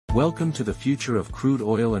Welcome to the future of crude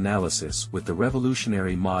oil analysis with the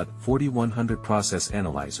revolutionary MOD-4100 process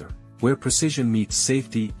analyzer, where precision meets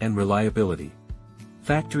safety and reliability.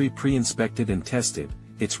 Factory pre-inspected and tested,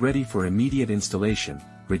 it's ready for immediate installation,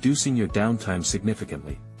 reducing your downtime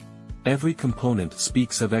significantly. Every component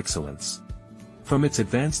speaks of excellence. From its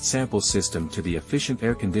advanced sample system to the efficient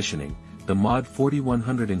air conditioning, the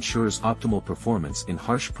MOD-4100 ensures optimal performance in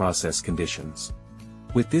harsh process conditions.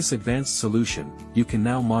 With this advanced solution, you can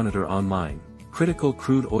now monitor online critical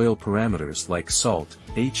crude oil parameters like salt,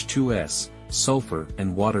 H2S, sulfur,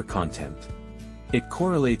 and water content. It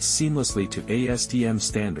correlates seamlessly to ASTM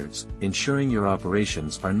standards, ensuring your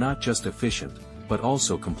operations are not just efficient, but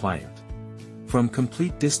also compliant. From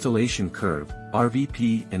complete distillation curve,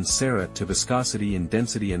 RVP and SARA to viscosity and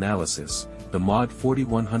density analysis, the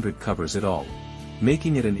MOD-4100 covers it all,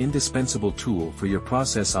 making it an indispensable tool for your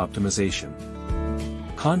process optimization.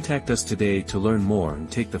 Contact us today to learn more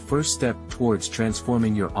and take the first step towards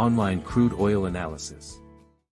transforming your online crude oil analysis.